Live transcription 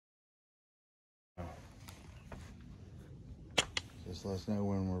Just let us know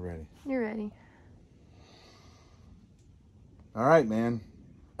when we're ready. You're ready. All right, man.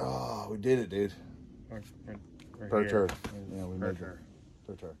 Oh, we did it, dude. We're Per here. turd. Yeah, we Per made it. turd.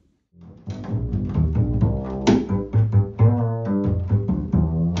 Per turd.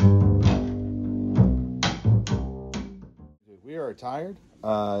 We are tired.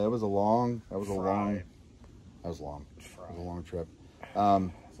 It was a long. That was a long. Fried. That was long. It was a long trip.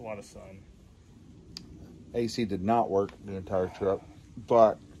 It's a lot of sun. AC did not work the entire trip,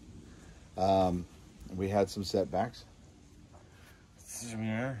 but we had some setbacks.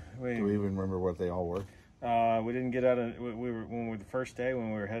 Yeah, Do we even remember what they all were? we didn't get out of. The first day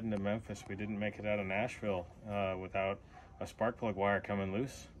when we were heading to Memphis, we didn't make it out of Nashville without a spark plug wire coming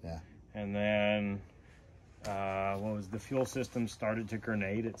loose. Yeah. And then the fuel system started to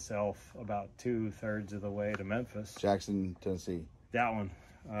grenade itself about 2/3 of the way to Memphis. Jackson, Tennessee. That one.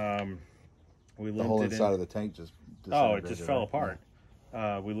 We The limped whole it inside in. of the tank just Oh, it just disintegrated, fell right?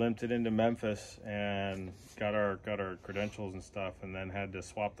 apart. We limped it into Memphis and got our credentials and stuff, and then had to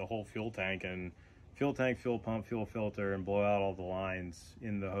swap the whole fuel tank, fuel pump, fuel filter, and blow out all the lines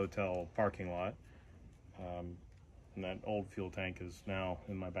in the hotel parking lot. And that old fuel tank is now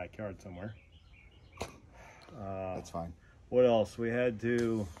in my backyard somewhere. That's fine. What else? We had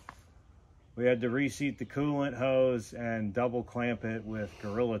to reseat the coolant hose and double clamp it with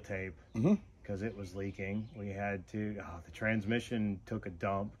Gorilla Tape. Mm-hmm. Because it was leaking. We had to, the transmission took a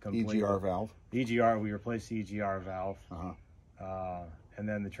dump completely. EGR valve. EGR, we replaced the EGR valve. Uh-huh. And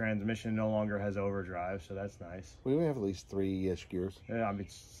then the transmission no longer has overdrive, so that's nice. We have at least 3-ish gears. Yeah, I mean,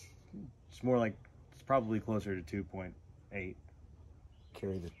 it's more like, it's probably closer to 2.8.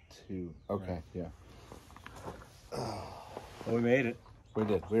 Carry the 2. Okay, Right. yeah. Well, we made it. We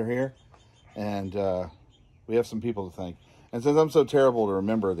did. We're here, and we have some people to thank. And since I'm so terrible to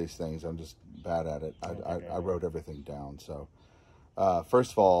remember these things, I'm just bad at it. I wrote everything down. So,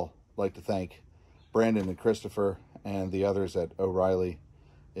 first of all, I'd like to thank Brandon and Christopher and the others at O'Reilly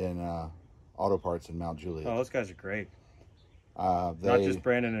in Auto Parts in Mount Juliet. Oh, those guys are great. Not Not just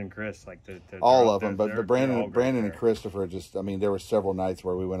Brandon and Chris, like all of them, but they're Brandon all great and there. Christopher just, I mean, there were several nights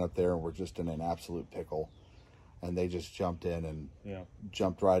where we went up there and we're just in an absolute pickle, and they just jumped in and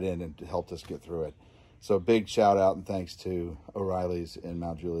jumped right in and helped us get through it. So big shout out and thanks to O'Reilly's in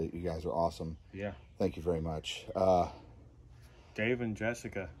Mount Juliet. You guys are awesome. Yeah. Thank you very much. Dave and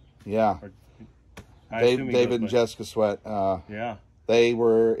Jessica. Yeah. I assume he David goes and by- Jessica Sweat. Yeah. They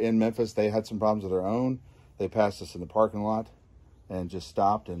were in Memphis. They had some problems of their own. They passed us in the parking lot and just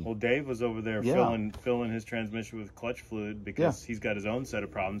stopped. And Well, Dave was over there filling his transmission with clutch fluid because he's got his own set of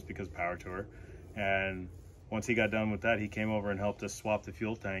problems because Power Tour. And once he got done with that, he came over and helped us swap the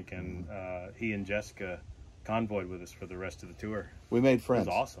fuel tank, and he and Jessica convoyed with us for the rest of the tour. we made friends. It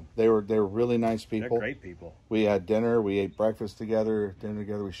was awesome. They were really nice people. They're great people. We had dinner. We ate breakfast together. Dinner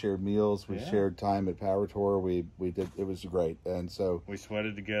together. We shared meals. We Yeah. shared time at Power Tour. We did. It was great. And so We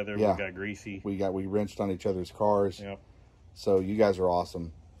sweated together. Yeah. We got greasy. we wrenched on each other's cars. Yep. So you guys are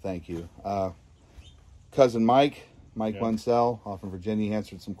awesome. Thank you. Cousin Mike Yeah. Munsell, off in Virginia, he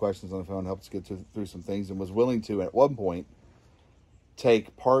answered some questions on the phone, helped us get through some things, and was willing to, at one point,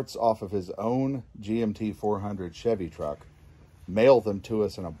 take parts off of his own GMT 400 Chevy truck, mail them to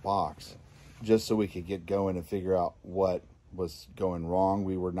us in a box, just so we could get going and figure out what was going wrong.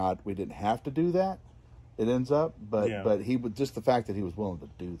 We didn't have to do that, it ends up, but he would, just the fact that he was willing to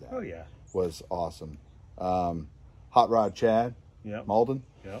do that Oh, yeah. was awesome. Hot Rod Chad Yep. Malden,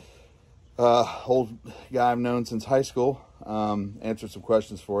 Yep. old guy I've known since high school, answered some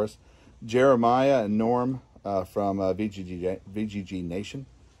questions for us. Jeremiah and Norm from VGG Nation.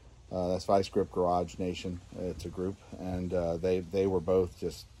 That's Vice Grip Garage Nation. It's a group, and they were both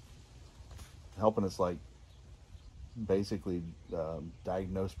just helping us, like, basically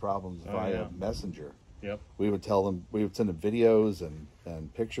diagnose problems via Messenger. Yep. We would tell them, we would send them videos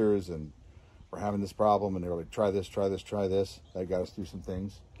and pictures, and we're having this problem, and they were like, try this, try this, try this. That got us through some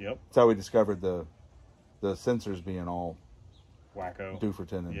things. Yep. That's how we discovered the sensors being all Wacko.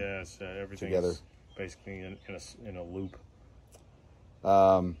 Dufferton and Yes, everything's together. basically in a loop.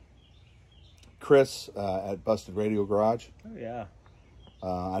 Chris at Busted Radio Garage. Oh, yeah.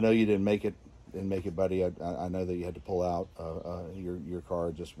 I know you didn't make it, buddy. I know that you had to pull out. Your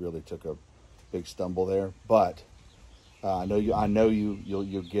car just really took a big stumble there, but I know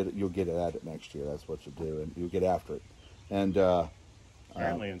you'll get it at it next year. That's what you'll do, and you'll get after it. And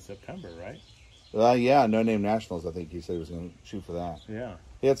Apparently in September, right? yeah, No Name Nationals. I think he said he was going to shoot for that. Yeah.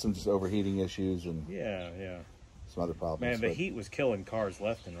 He had some just overheating issues and Yeah. some other problems. Man, the but- heat was killing cars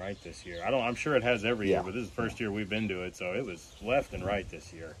left and right this year. I'm sure it has every year, Yeah. but this is the first year we've been to it, so it was left and right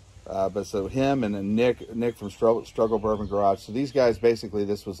this year. But so him and then Nick from Struggle Bourbon Garage. So these guys, basically,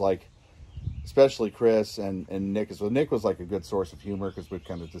 this was like, especially Chris and Nick. So Nick was like a good source of humor because we'd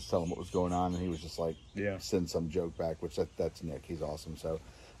kind of just tell him what was going on, and he was just like, send some joke back, which that's Nick. He's awesome. So,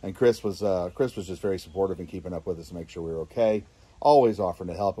 and Chris was just very supportive and keeping up with us to make sure we were okay. Always offering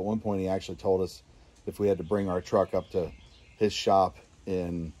to help. At one point, he actually told us if we had to bring our truck up to his shop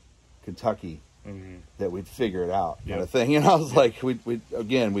in Kentucky, that we'd figure it out, kind of thing. And I was like, we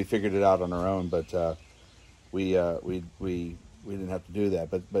figured it out on our own, but we didn't have to do that.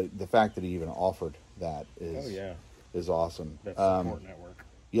 But the fact that he even offered that is awesome. That's support network.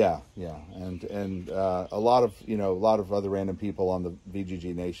 Yeah, and a lot of other random people on the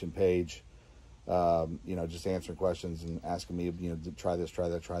VGG Nation page, just answering questions and asking me, try this, try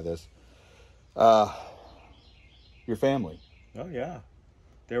that, try this. Your family. Oh yeah.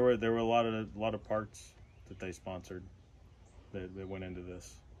 There were a lot of parts that they sponsored that went into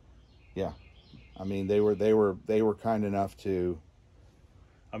this. Yeah, I mean they were kind enough to.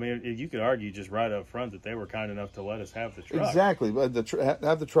 I mean, you could argue just right up front that they were kind enough to let us have the truck. Exactly, but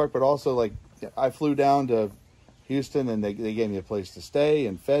have the truck, but also like I flew down to Houston and they gave me a place to stay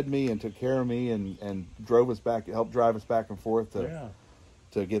and fed me and took care of me and drove us back, helped drive us back and forth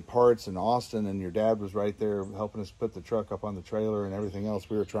to get parts in Austin, and your dad was right there helping us put the truck up on the trailer and everything else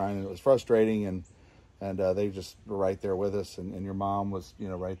we were trying, and it was frustrating, and they just were right there with us, and your mom was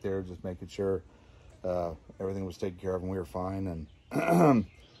right there just making sure everything was taken care of and we were fine, and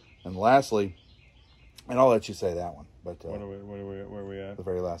and lastly, and I'll let you say that one, but where are we at? The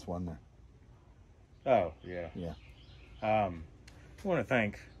very last one there. Oh yeah. I want to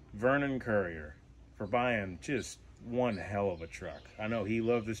thank Vernon Courier for buying just one hell of a truck. I know he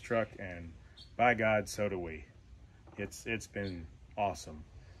loved this truck, and by God, so do we. It's been awesome.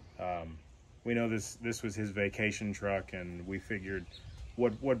 We know this was his vacation truck, and we figured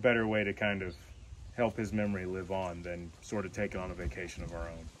what better way to kind of help his memory live on than sort of take on a vacation of our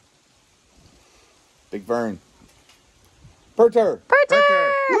own. Big Vern. Perter.